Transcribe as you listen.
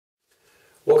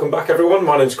Welcome back everyone,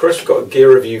 my name's Chris. We've got a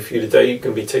gear review for you today. You're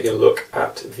going to be taking a look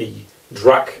at the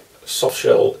Drac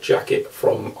Softshell jacket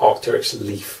from Arc'teryx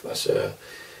Leaf. That's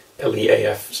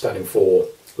LEAF, standing for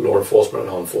Law Enforcement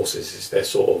and Armed Forces. It's their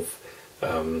sort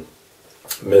of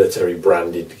military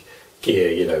branded gear,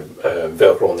 you know,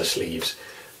 Velcro on the sleeves,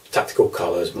 tactical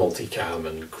colours, multicam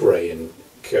and grey and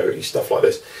coyote, stuff like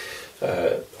this.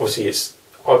 Obviously it's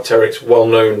Arc'teryx,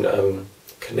 well-known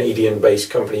Canadian-based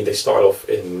company. They started off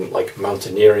in like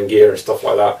mountaineering gear and stuff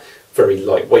like that, very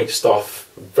lightweight stuff,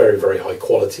 very, very high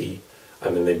quality,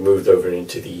 and then they've moved over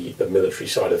into the military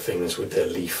side of things with their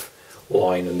Leaf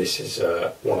line, and this is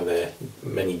one of their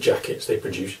many jackets they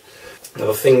produce. Now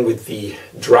the thing with the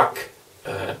Drac,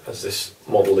 as this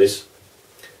model is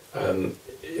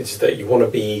that you want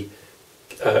to be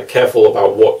careful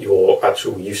about what your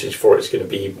actual usage for it is going to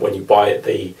be when you buy it.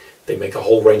 They make a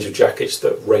whole range of jackets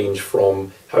that range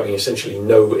from having essentially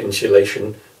no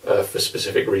insulation for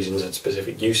specific reasons and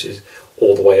specific uses,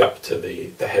 all the way up to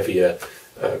the heavier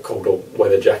colder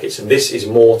weather jackets. And this is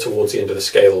more towards the end of the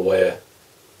scale, where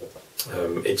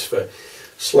it's for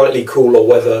slightly cooler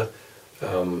weather,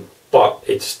 but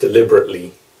it's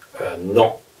deliberately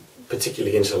not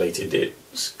particularly insulated.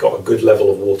 It's got a good level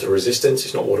of water resistance,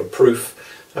 it's not waterproof,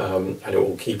 and it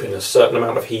will keep in a certain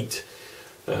amount of heat.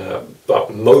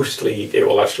 But mostly it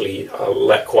will actually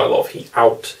let quite a lot of heat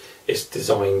out. It's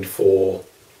designed for,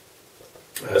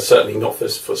 certainly not for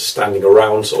standing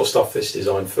around sort of stuff. It's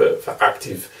designed for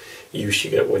active use.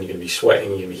 You get when you're going to be sweating,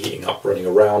 you're going to be heating up, running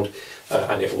around,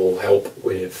 and it will help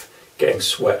with getting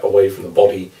sweat away from the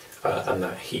body and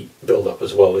that heat build up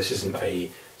as well. This isn't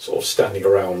a sort of standing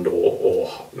around,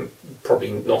 or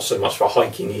probably not so much for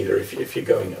hiking either if you're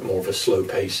going at more of a slow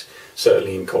pace,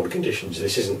 certainly in cold conditions.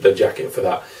 This isn't the jacket for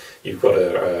that. You've got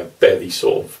to bear these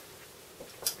sort of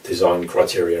design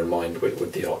criteria in mind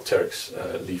with the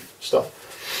Arc'teryx Leaf stuff.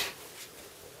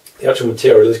 The actual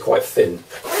material is quite thin.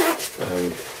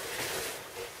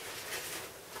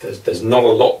 There's not a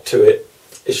lot to it.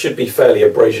 It should be fairly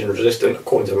abrasion resistant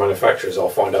according to the manufacturers. I'll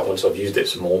find out once I've used it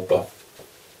some more, but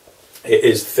it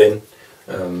is thin.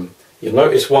 You'll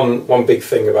notice one big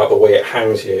thing about the way it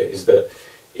hangs here is that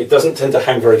it doesn't tend to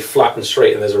hang very flat and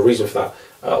straight, and there's a reason for that.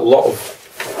 A lot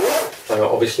of,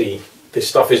 obviously this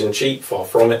stuff isn't cheap, far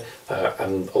from it,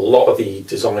 and a lot of the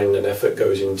design and effort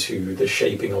goes into the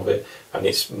shaping of it, and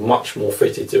it's much more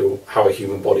fitted to how a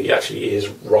human body actually is,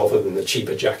 rather than the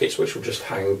cheaper jackets which will just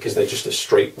hang because they're just a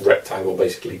straight rectangle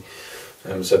basically.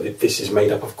 So this is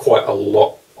made up of quite a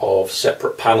lot of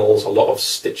separate panels. A lot of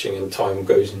stitching and time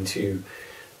goes into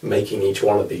making each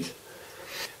one of these.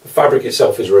 The fabric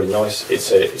itself is really nice.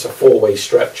 It's a four-way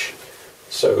stretch,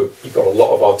 so you've got a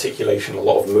lot of articulation, a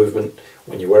lot of movement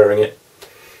when you're wearing it,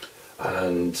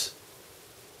 and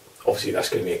obviously that's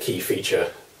going to be a key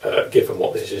feature given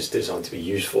what this is designed to be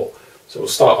used for. So we'll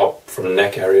start up from the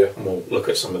neck area and we'll look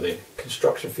at some of the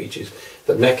construction features.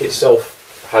 The neck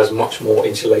itself has much more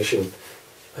insulation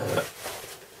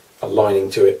lining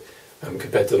to it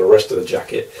compared to the rest of the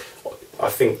jacket. I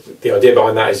think the idea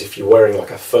behind that is if you're wearing like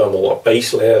a thermal, a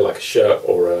base layer like a shirt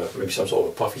or maybe some sort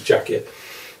of a puffy jacket,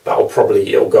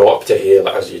 it'll go up to here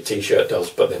like as your t-shirt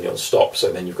does, but then it'll stop,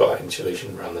 so then you've got that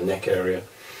insulation around the neck area.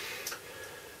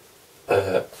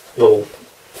 Little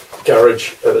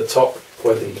garage at the top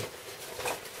where the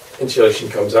insulation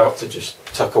comes out to just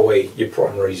tuck away your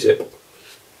primary zip.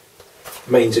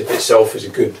 Main zip itself is a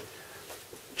good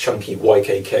chunky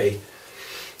YKK,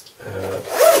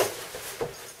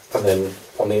 and then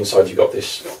on the inside you've got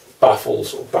this baffle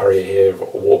sort of barrier here,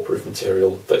 a waterproof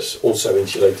material that's also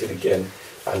insulated again,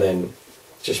 and then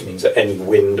just means that any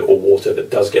wind or water that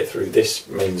does get through this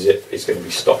main zip is going to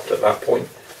be stopped at that point.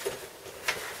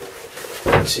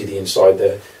 You can see the inside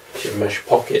there, your mesh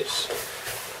pockets.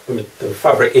 The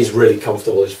fabric is really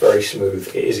comfortable, it's very smooth,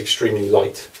 it is extremely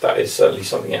light. That is certainly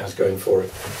something it has going for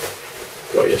it.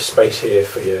 Got your space here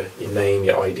for your name,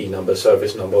 your ID number,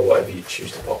 service number, whatever you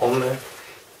choose to put on there.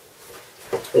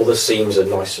 All the seams are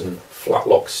nice and flat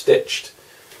lock stitched.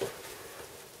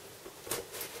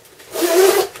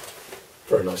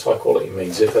 Very nice high quality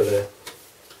main zipper there.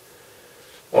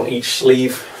 On each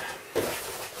sleeve,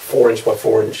 4" by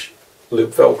 4"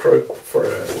 loop Velcro for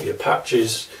your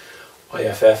patches,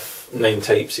 IFF, name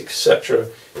tapes, etc.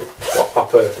 Got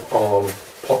upper arm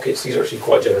pockets. These are actually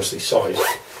quite generously sized.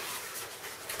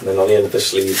 And then on the end of the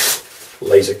sleeve,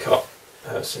 laser cut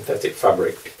synthetic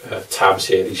fabric tabs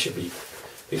here. These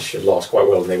should last quite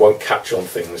well, and they won't catch on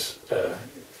things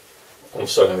on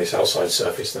this outside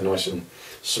surface. They're nice and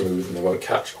smooth, and they won't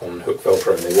catch on hook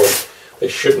Velcro, and they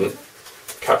shouldn't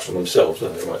catch on themselves.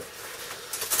 No, they won't.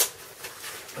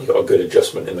 You've got a good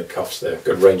adjustment in the cuffs there,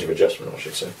 good range of adjustment I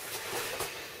should say.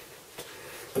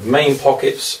 The main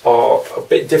pockets are a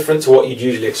bit different to what you'd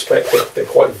usually expect. They're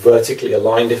quite vertically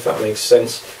aligned, if that makes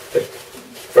sense. They're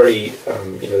very,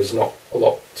 there's not a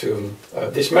lot to them.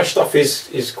 This mesh stuff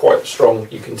is quite strong,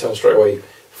 you can tell straight away,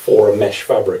 for a mesh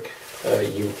fabric.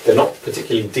 They're not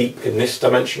particularly deep in this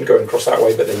dimension going across that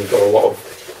way, but then you've got a lot of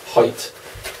height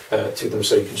to them,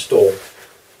 so you can store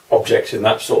objects in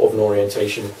that sort of an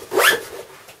orientation.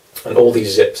 And all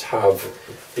these zips have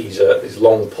these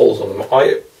long pulls on them.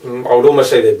 I would almost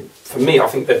say that for me, I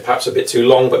think they're perhaps a bit too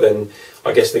long, but then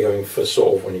I guess they're going for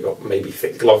sort of when you've got maybe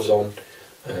thick gloves on,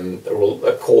 and they're all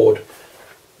a cord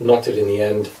knotted in the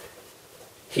end,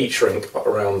 heat shrink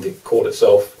around the cord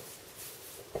itself,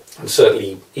 and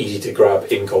certainly easy to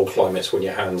grab in cold climates when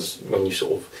you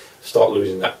sort of start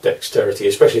losing that dexterity,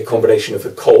 especially a combination of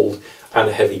the cold and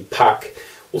a heavy pack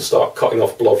will start cutting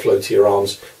off blood flow to your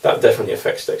arms. That definitely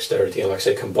affects dexterity, and like I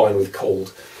say, combined with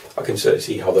cold, I can certainly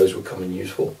see how those would come in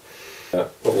useful.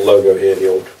 Little logo here, the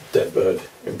old dead bird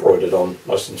embroidered on,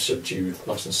 nice and subdued,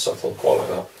 nice and subtle, quite like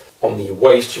that. On the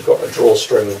waist you've got a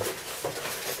drawstring,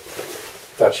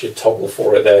 that's your toggle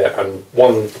for it there, and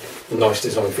one nice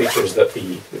design feature is that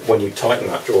when you tighten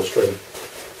that drawstring,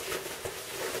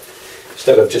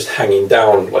 instead of just hanging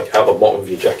down like at the bottom of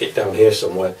your jacket down here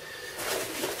somewhere,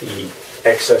 the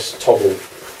excess toggle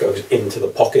goes into the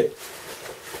pocket,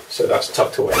 so that's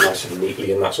tucked away nice and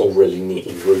neatly, and that's all really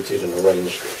neatly routed and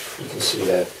arranged. You can see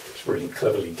there, it's really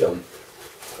cleverly done,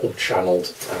 all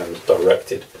channeled and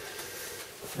directed.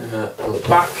 On the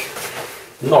back,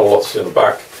 not a lot to see on the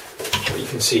back, but you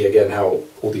can see again how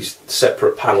all these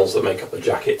separate panels that make up the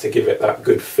jacket to give it that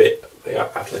good fit, the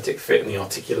athletic fit and the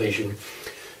articulation.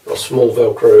 You've got a small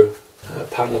Velcro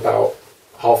panel about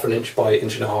 1/2 inch by 1.5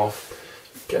 inches.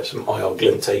 Get some IR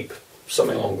glint tape,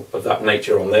 something along of that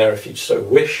nature on there if you so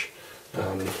wish.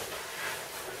 Other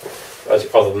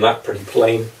than that, pretty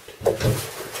plain.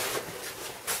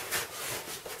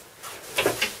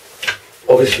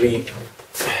 Obviously,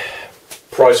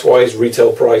 price-wise,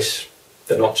 retail price,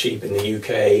 they're not cheap in the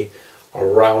UK.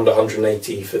 Around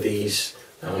 180 for these.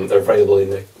 They're available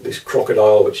in this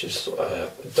crocodile, which is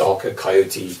darker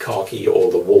coyote khaki, or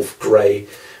the wolf grey,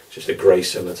 just a grey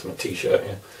similar to my t-shirt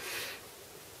here.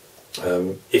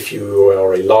 If you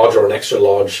are a large or an extra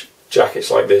large, jackets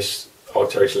like this,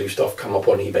 Arc'teryx Loose stuff, come up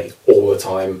on eBay all the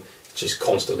time, just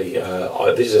constantly.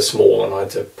 This is a small, and I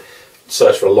had to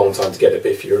search for a long time to get it,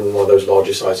 but if you're in one of those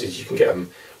larger sizes, you can get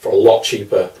them for a lot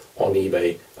cheaper on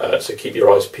eBay, so keep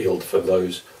your eyes peeled for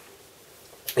those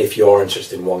if you are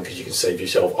interested in one, because you can save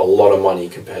yourself a lot of money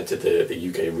compared to the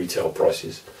UK retail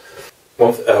prices.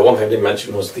 One thing I didn't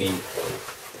mention was the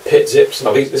pit zips.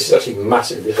 Now this is actually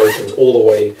massive. This opens all the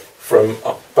way from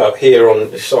about here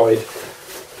on this side,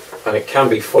 and it can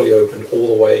be fully opened all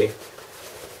the way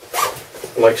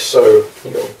like so.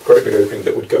 You've got a great big opening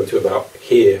that would go to about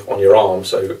here on your arm,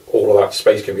 so all of that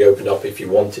space can be opened up if you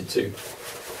wanted to.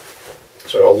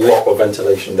 So a lot of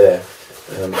ventilation there.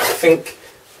 I think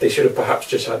they should have perhaps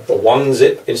just had the one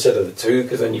zip instead of the two,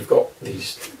 because then you've got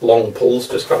these long pulls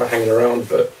just kind of hanging around,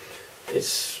 but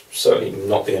it's certainly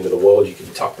not the end of the world. You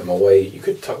can tuck them away, you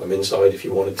could tuck them inside if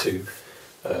you wanted to.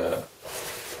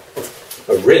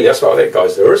 But really, that's about it,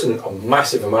 guys. There isn't a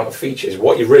massive amount of features.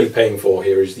 What you're really paying for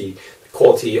here is the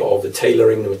quality of the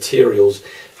tailoring, the materials,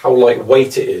 how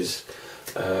lightweight it is,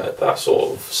 that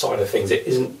sort of side of things. It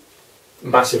isn't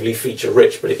massively feature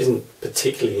rich, but it isn't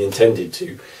particularly intended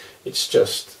to. It's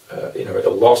just,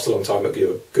 it'll last a long time. It'll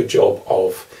do a good job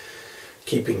of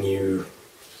keeping you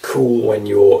cool when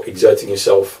you're exerting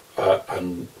yourself,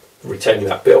 and retaining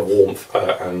that bit of warmth,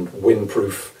 and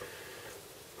windproof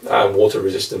and water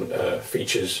resistant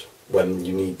features when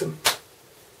you need them.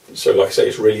 So like I say,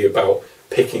 it's really about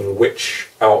picking which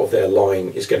out of their line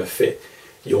is going to fit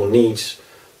your needs.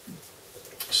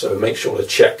 So make sure to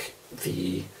check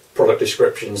the product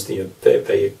descriptions.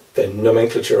 Their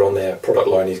nomenclature on their product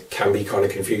line can be kind of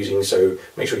confusing, so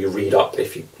make sure you read up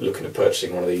if you're looking at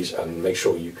purchasing one of these, and make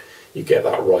sure you get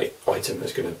that right item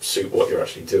that's going to suit what you're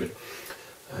actually doing.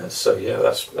 So yeah,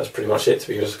 that's pretty much it, to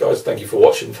be honest, guys. Thank you for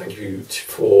watching. Thank you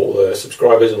for all the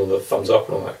subscribers and all the thumbs up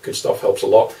and all that good stuff. Helps a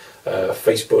lot.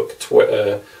 Facebook,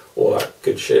 Twitter, all that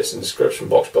good shit's in the description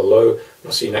box below. And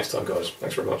I'll see you next time, guys.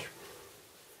 Thanks very much.